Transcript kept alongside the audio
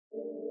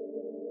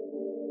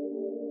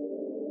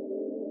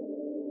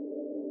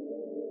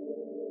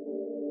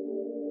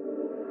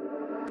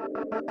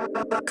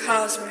Cosmic,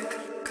 cosmic,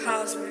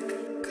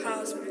 cosmic,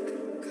 cosmic,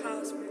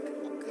 cosmic.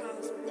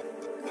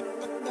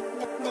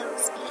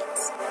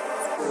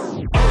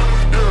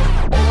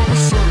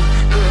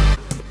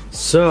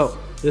 So,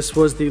 this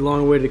was the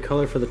long-awaited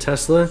color for the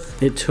Tesla.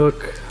 It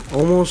took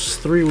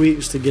almost 3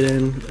 weeks to get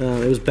in.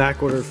 It was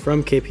back ordered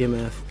from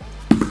KPMF.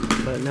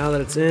 But now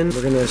that it's in,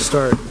 we're gonna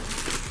start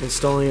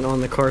installing it on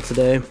the car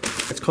today.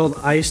 It's called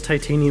Ice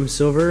Titanium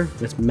Silver.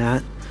 It's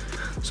matte,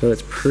 so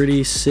it's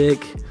pretty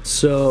sick.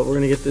 So we're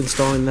gonna get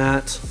installing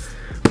that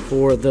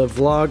for the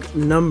vlog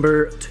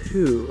number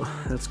 2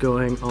 that's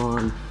going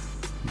on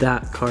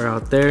that car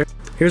out there.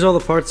 Here's all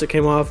the parts that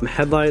came off: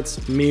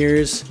 headlights,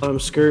 mirrors, bottom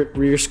skirt,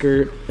 rear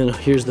skirt, and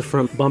here's the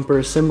front bumper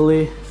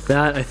assembly.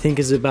 That I think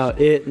is about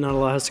it. Not a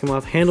lot has to come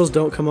off. Handles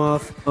don't come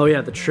off. Oh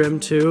yeah, the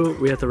trim too.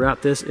 We have to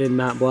wrap this in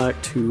matte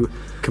black to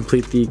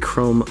complete the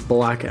chrome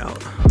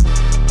blackout.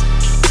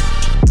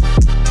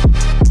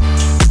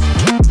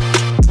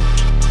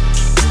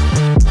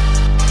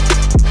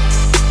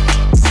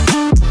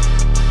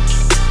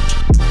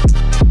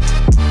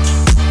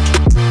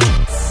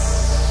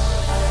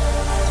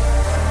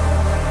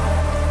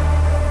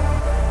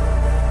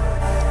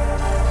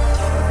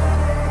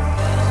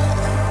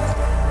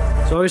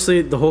 So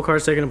obviously the whole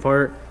car's taken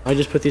apart. I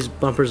just put these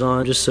bumpers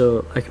on just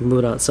so I can move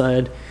it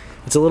outside.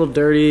 It's a little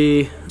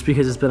dirty. It's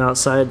because it's been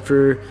outside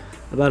for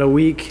about a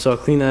week. So I'll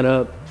clean that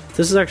up.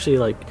 This is actually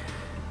like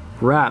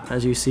wrap,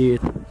 as you see.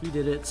 He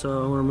did it, so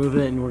I'm gonna remove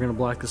it and we're gonna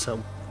black this up.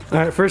 All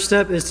right, first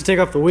step is to take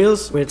off the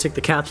wheels. We're gonna take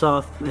the caps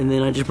off, and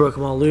then I just broke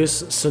them all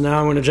loose. So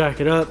now I'm gonna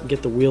jack it up,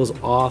 get the wheels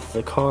off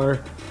the car.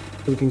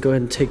 We can go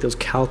ahead and take those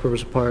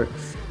calipers apart,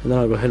 and then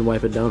I'll go ahead and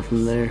wipe it down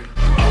from there.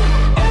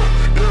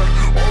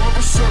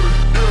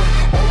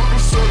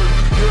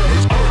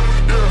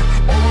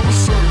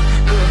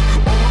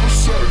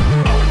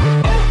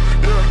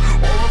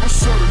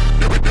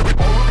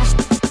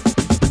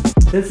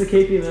 Since the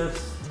KPMF,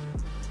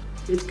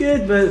 it's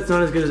good, but it's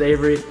not as good as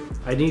Avery.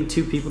 I need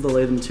 2 people to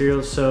lay the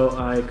materials, so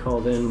I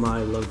called in my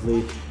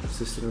lovely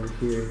assistant over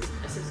here.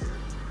 Assistant.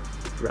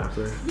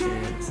 Rapper.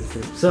 And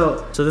assistant.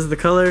 So this is the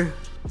color.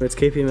 It's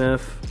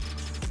KPMF.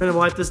 I'm gonna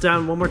wipe this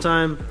down one more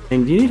time.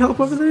 And do you need help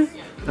over there?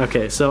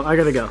 Okay, so I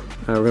gotta go. All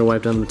right, we're gonna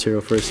wipe down the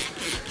material first.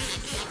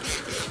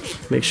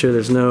 Make sure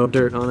there's no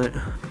dirt on it.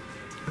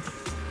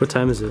 What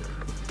time is it?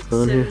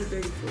 On here?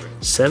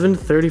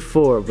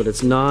 7:34, but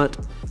it's not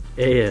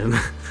AM.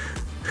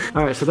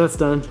 All right, so that's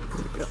done.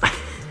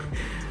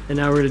 And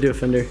now we're gonna do a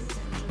fender.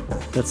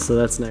 That's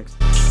next.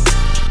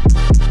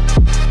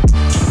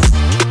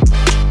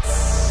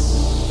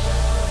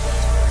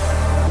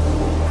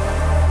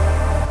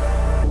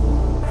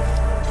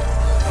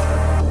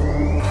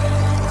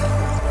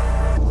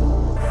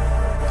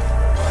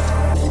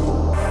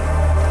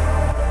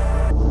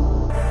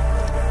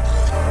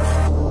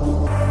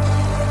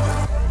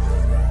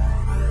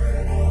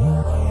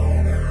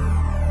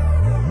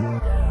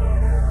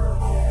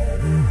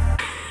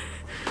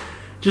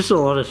 Just a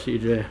lot of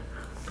CJ.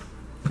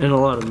 And a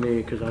lot of me,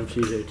 because I'm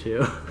CJ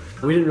too.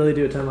 We didn't really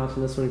do a time lapse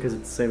on this one because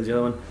it's the same as the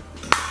other one.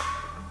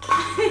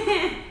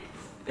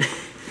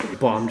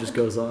 Bomb just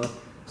goes off.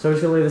 So I'm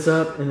just gonna lay this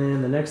up, and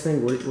then the next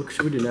thing, what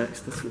should we do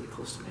next? That's really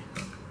close to me.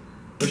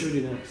 What should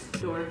we do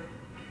next? Door.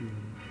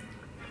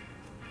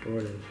 Door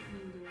it is.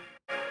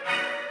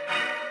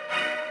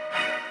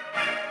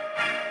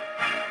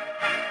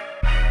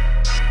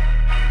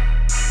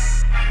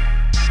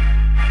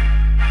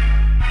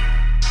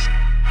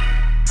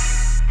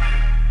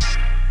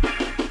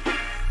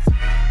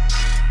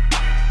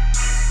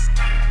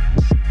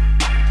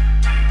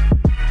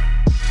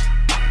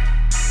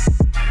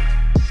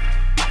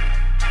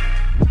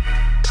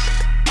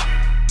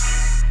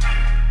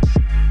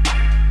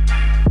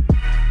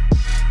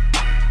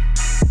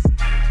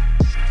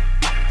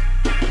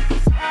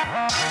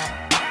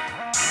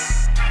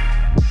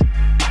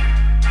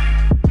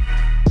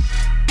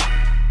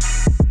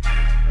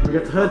 We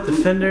got the hood, the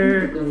fender,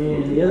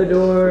 and the other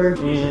door,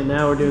 and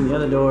now we're doing the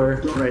other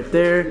door right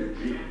there.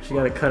 She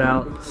got it cut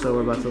out, so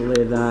we're about to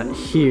lay that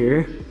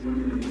here.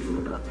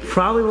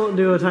 Probably won't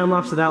do a time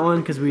lapse of that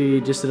one because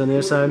we just did on the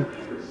other side.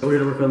 We're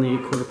gonna work on the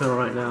quarter panel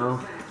right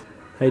now.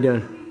 How you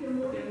doing?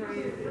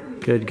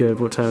 Good, good.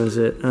 What time is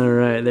it? All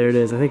right, there it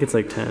is. I think it's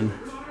like 10.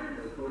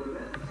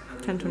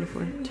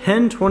 10:24.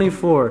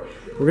 10:24.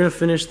 We're gonna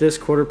finish this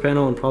quarter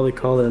panel and probably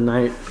call it a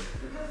night.